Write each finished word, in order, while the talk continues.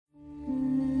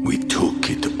We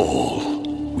took it all.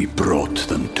 We brought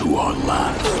them to our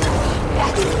land.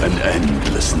 An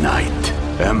endless night,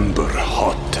 ember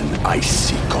hot and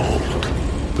icy cold.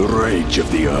 The rage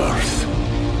of the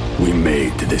earth. We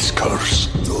made this curse.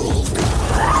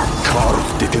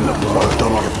 Carved it in the blood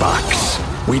on our backs.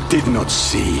 We did not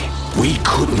see. We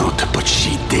could not, but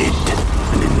she did.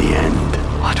 And in the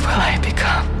end... What will I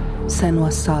become?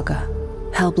 Senua's Saga.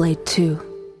 Hellblade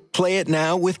 2. Play it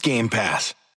now with Game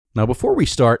Pass. Now, before we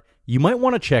start, you might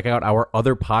want to check out our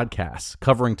other podcasts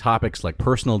covering topics like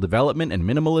personal development and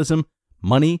minimalism,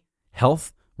 money,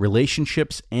 health,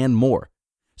 relationships, and more.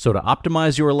 So to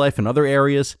optimize your life in other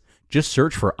areas, just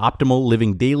search for Optimal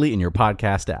Living Daily in your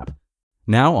podcast app.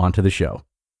 Now, on to the show.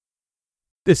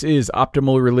 This is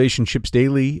Optimal Relationships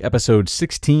Daily, episode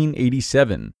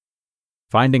 1687.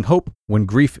 Finding Hope When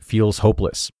Grief Feels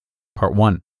Hopeless, Part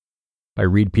 1, by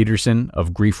Reid Peterson of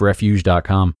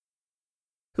griefrefuge.com.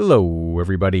 Hello,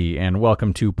 everybody, and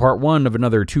welcome to Part 1 of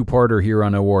another two-parter here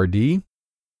on ORD.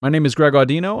 My name is Greg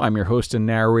Audino. I'm your host and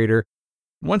narrator.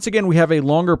 Once again, we have a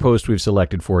longer post we've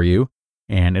selected for you,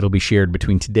 and it'll be shared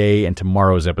between today and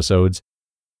tomorrow's episodes.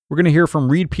 We're going to hear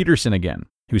from Reid Peterson again,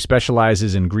 who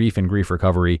specializes in grief and grief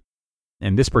recovery,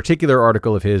 and this particular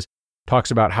article of his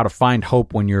talks about how to find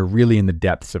hope when you're really in the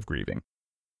depths of grieving.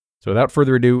 So without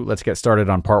further ado, let's get started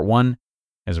on Part 1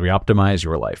 as we optimize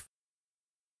your life.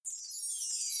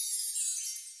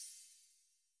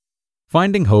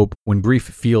 Finding Hope When Grief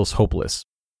Feels Hopeless,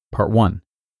 Part 1,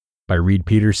 by Reid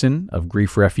Peterson of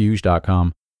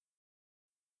griefrefuge.com.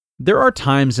 There are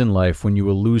times in life when you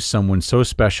will lose someone so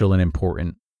special and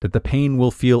important that the pain will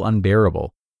feel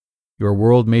unbearable. Your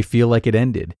world may feel like it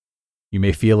ended. You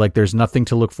may feel like there's nothing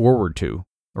to look forward to,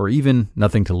 or even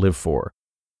nothing to live for.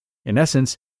 In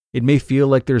essence, it may feel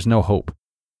like there's no hope.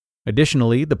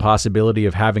 Additionally, the possibility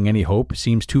of having any hope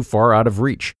seems too far out of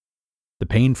reach. The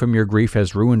pain from your grief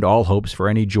has ruined all hopes for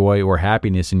any joy or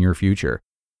happiness in your future.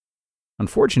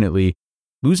 Unfortunately,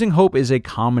 losing hope is a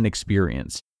common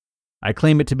experience. I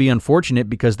claim it to be unfortunate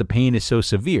because the pain is so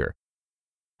severe.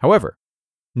 However,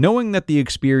 knowing that the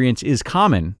experience is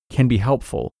common can be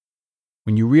helpful.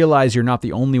 When you realize you're not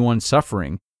the only one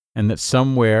suffering, and that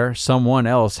somewhere, someone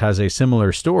else has a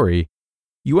similar story,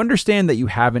 you understand that you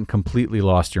haven't completely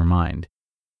lost your mind.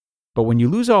 But when you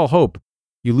lose all hope,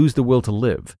 you lose the will to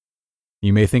live.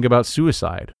 You may think about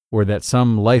suicide, or that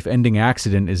some life-ending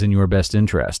accident is in your best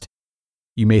interest.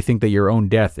 You may think that your own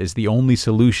death is the only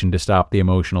solution to stop the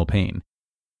emotional pain.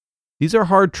 These are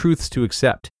hard truths to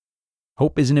accept.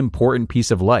 Hope is an important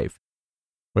piece of life.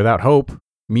 Without hope,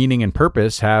 meaning and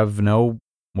purpose have no,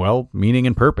 meaning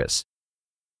and purpose.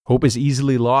 Hope is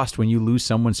easily lost when you lose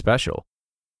someone special.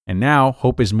 And now,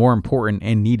 hope is more important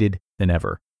and needed than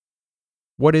ever.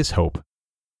 What is hope?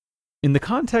 In the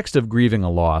context of grieving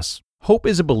a loss, hope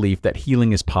is a belief that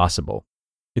healing is possible.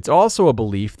 It's also a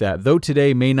belief that though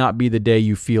today may not be the day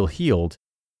you feel healed,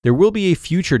 there will be a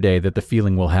future day that the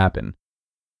feeling will happen.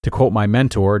 To quote my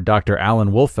mentor, Dr.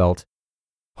 Alan Wolfelt,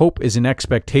 hope is an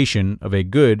expectation of a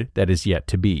good that is yet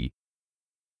to be.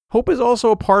 Hope is also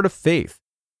a part of faith.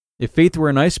 If faith were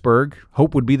an iceberg,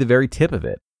 hope would be the very tip of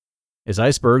it. As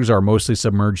icebergs are mostly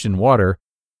submerged in water,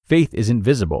 faith isn't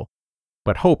visible,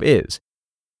 but hope is.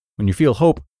 When you feel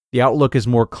hope, the outlook is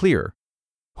more clear.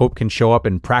 Hope can show up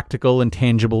in practical and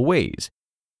tangible ways.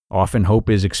 Often hope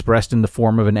is expressed in the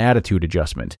form of an attitude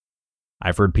adjustment.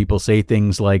 I've heard people say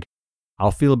things like,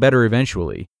 "I'll feel better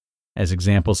eventually," as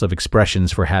examples of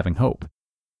expressions for having hope.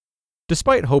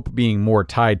 Despite hope being more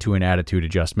tied to an attitude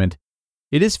adjustment,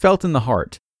 it is felt in the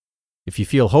heart. If you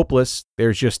feel hopeless,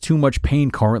 there's just too much pain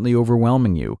currently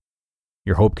overwhelming you.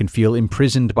 Your hope can feel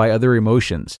imprisoned by other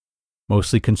emotions,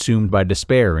 mostly consumed by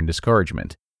despair and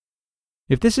discouragement.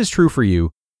 If this is true for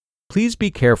you, please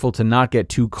be careful to not get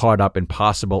too caught up in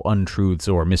possible untruths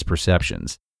or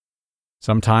misperceptions.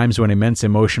 Sometimes when immense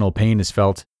emotional pain is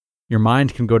felt, your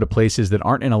mind can go to places that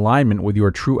aren't in alignment with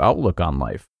your true outlook on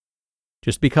life.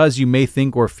 Just because you may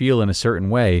think or feel in a certain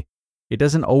way, it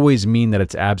doesn't always mean that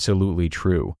it's absolutely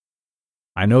true.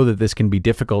 I know that this can be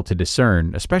difficult to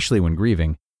discern, especially when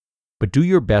grieving, but do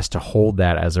your best to hold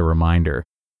that as a reminder.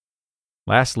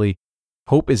 Lastly,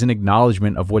 hope is an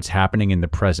acknowledgement of what's happening in the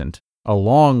present,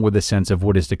 along with a sense of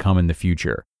what is to come in the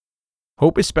future.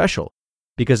 Hope is special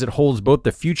because it holds both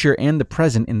the future and the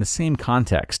present in the same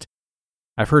context.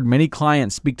 I've heard many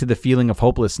clients speak to the feeling of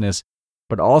hopelessness,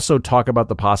 but also talk about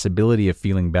the possibility of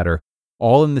feeling better,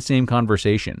 all in the same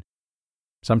conversation.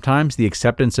 Sometimes the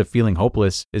acceptance of feeling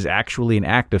hopeless is actually an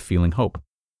act of feeling hope.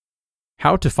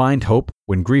 How to find hope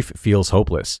when grief feels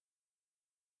hopeless.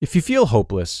 If you feel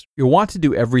hopeless, you'll want to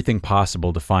do everything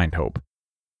possible to find hope.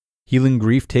 Healing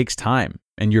grief takes time,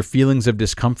 and your feelings of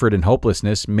discomfort and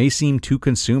hopelessness may seem too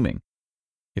consuming.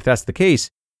 If that's the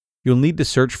case, you'll need to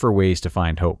search for ways to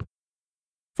find hope.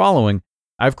 Following,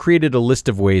 I've created a list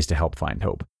of ways to help find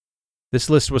hope. This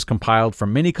list was compiled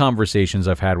from many conversations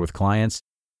I've had with clients,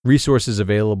 resources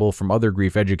available from other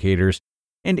grief educators,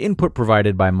 and input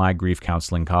provided by my grief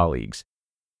counseling colleagues.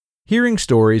 Hearing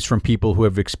stories from people who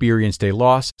have experienced a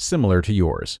loss similar to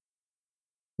yours.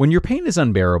 When your pain is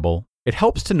unbearable, it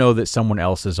helps to know that someone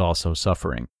else is also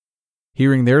suffering.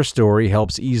 Hearing their story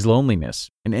helps ease loneliness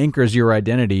and anchors your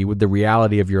identity with the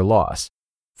reality of your loss,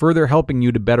 further helping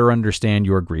you to better understand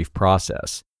your grief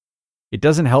process. It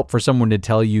doesn't help for someone to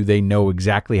tell you they know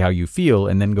exactly how you feel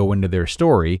and then go into their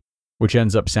story, which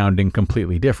ends up sounding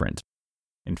completely different.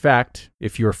 In fact,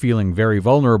 if you're feeling very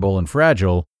vulnerable and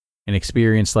fragile, an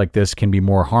experience like this can be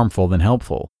more harmful than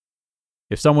helpful.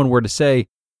 If someone were to say,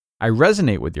 "I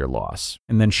resonate with your loss,"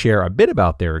 and then share a bit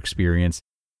about their experience,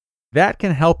 that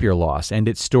can help your loss and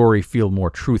its story feel more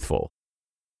truthful.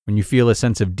 When you feel a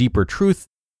sense of deeper truth,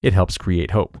 it helps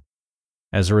create hope.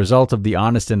 As a result of the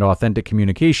honest and authentic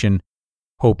communication,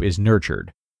 hope is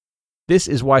nurtured. This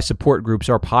is why support groups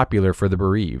are popular for the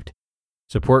bereaved.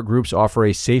 Support groups offer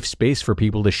a safe space for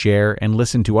people to share and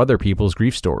listen to other people's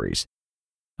grief stories.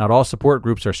 Not all support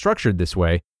groups are structured this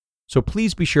way, so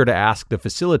please be sure to ask the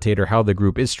facilitator how the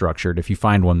group is structured if you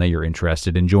find one that you're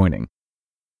interested in joining.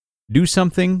 Do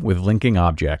something with linking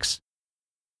objects.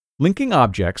 Linking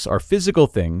objects are physical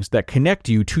things that connect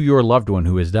you to your loved one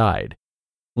who has died.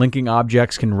 Linking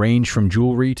objects can range from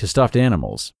jewelry to stuffed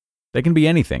animals. They can be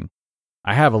anything.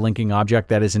 I have a linking object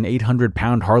that is an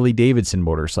 800-pound Harley-Davidson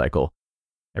motorcycle.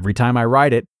 Every time I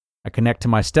ride it, I connect to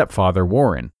my stepfather,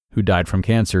 Warren, who died from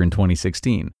cancer in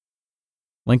 2016.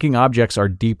 Linking objects are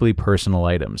deeply personal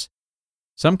items.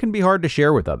 Some can be hard to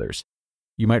share with others.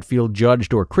 You might feel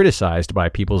judged or criticized by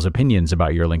people's opinions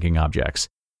about your linking objects.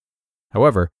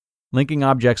 However, linking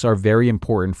objects are very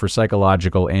important for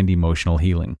psychological and emotional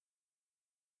healing.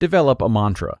 Develop a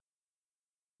mantra.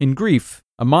 In grief,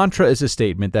 a mantra is a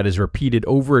statement that is repeated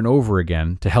over and over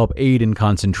again to help aid in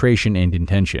concentration and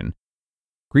intention.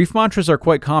 Grief mantras are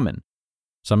quite common.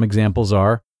 Some examples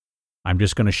are, "I'm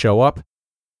just going to show up,"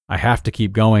 "I have to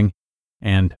keep going,"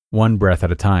 and "one breath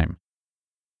at a time."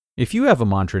 If you have a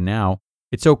mantra now,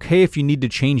 it's okay if you need to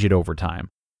change it over time.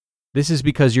 This is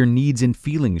because your needs and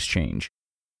feelings change.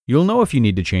 You'll know if you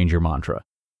need to change your mantra.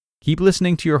 Keep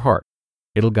listening to your heart.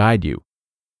 It'll guide you.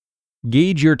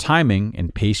 Gauge your timing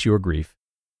and pace your grief.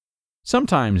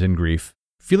 Sometimes in grief,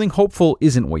 feeling hopeful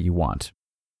isn't what you want.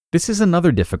 This is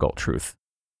another difficult truth.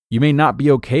 You may not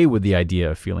be okay with the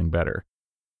idea of feeling better.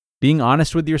 Being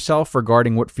honest with yourself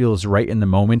regarding what feels right in the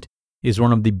moment is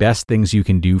one of the best things you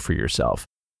can do for yourself.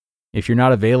 If you're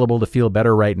not available to feel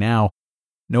better right now,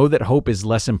 know that hope is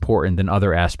less important than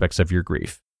other aspects of your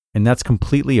grief, and that's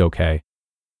completely okay.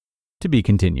 To be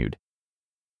continued.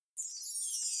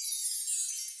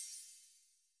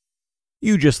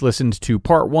 You just listened to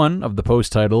part 1 of the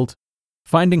post titled,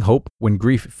 "Finding Hope When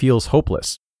Grief Feels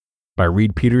Hopeless," by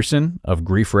Reid Peterson of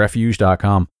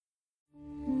griefrefuge.com.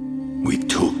 We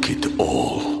took it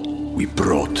all. We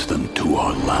brought them to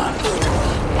our land.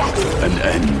 An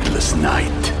endless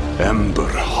night, ember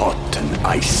hot and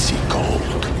icy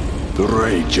cold. The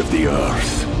rage of the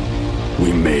earth.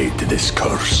 We made this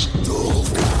curse.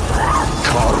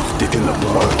 Carved it in the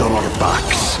blood on our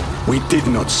backs. We did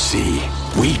not see.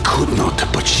 We could not,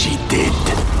 but she did.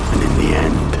 And in the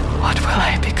end, what will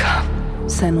I become?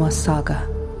 Senua's Saga.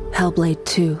 Hellblade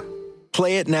 2.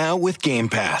 Play it now with Game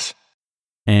Pass.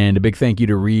 And a big thank you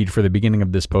to Reid for the beginning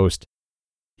of this post.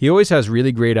 He always has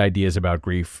really great ideas about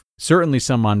grief, certainly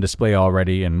some on display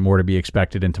already and more to be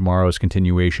expected in tomorrow's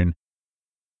continuation.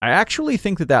 I actually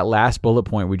think that last bullet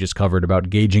point we just covered about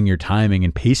gauging your timing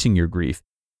and pacing your grief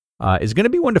is going to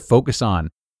be one to focus on,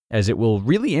 as it will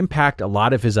really impact a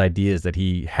lot of his ideas that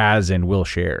he has and will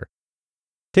share.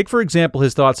 Take, for example,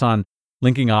 his thoughts on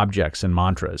linking objects and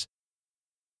mantras.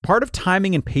 Part of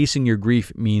timing and pacing your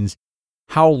grief means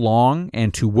how long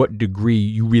and to what degree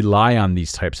you rely on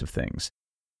these types of things.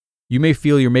 You may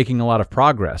feel you're making a lot of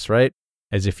progress, right?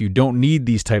 As if you don't need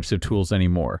these types of tools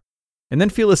anymore, and then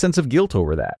feel a sense of guilt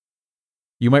over that.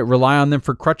 You might rely on them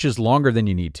for crutches longer than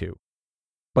you need to.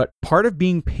 But part of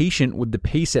being patient with the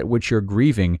pace at which you're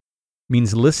grieving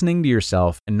means listening to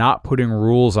yourself and not putting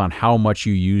rules on how much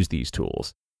you use these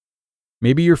tools.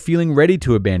 Maybe you're feeling ready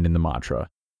to abandon the mantra.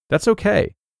 That's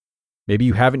okay. Maybe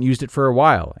you haven't used it for a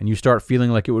while and you start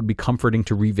feeling like it would be comforting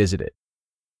to revisit it.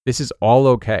 This is all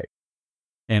okay.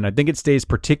 And I think it stays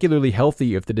particularly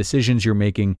healthy if the decisions you're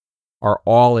making are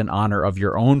all in honor of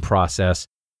your own process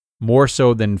more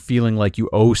so than feeling like you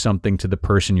owe something to the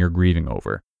person you're grieving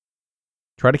over.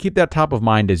 Try to keep that top of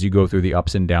mind as you go through the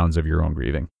ups and downs of your own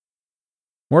grieving.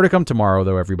 More to come tomorrow,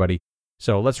 though, everybody.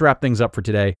 So let's wrap things up for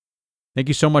today. Thank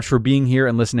you so much for being here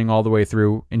and listening all the way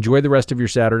through. Enjoy the rest of your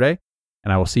Saturday,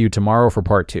 and I will see you tomorrow for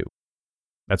part 2.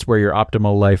 That's where your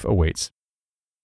optimal life awaits.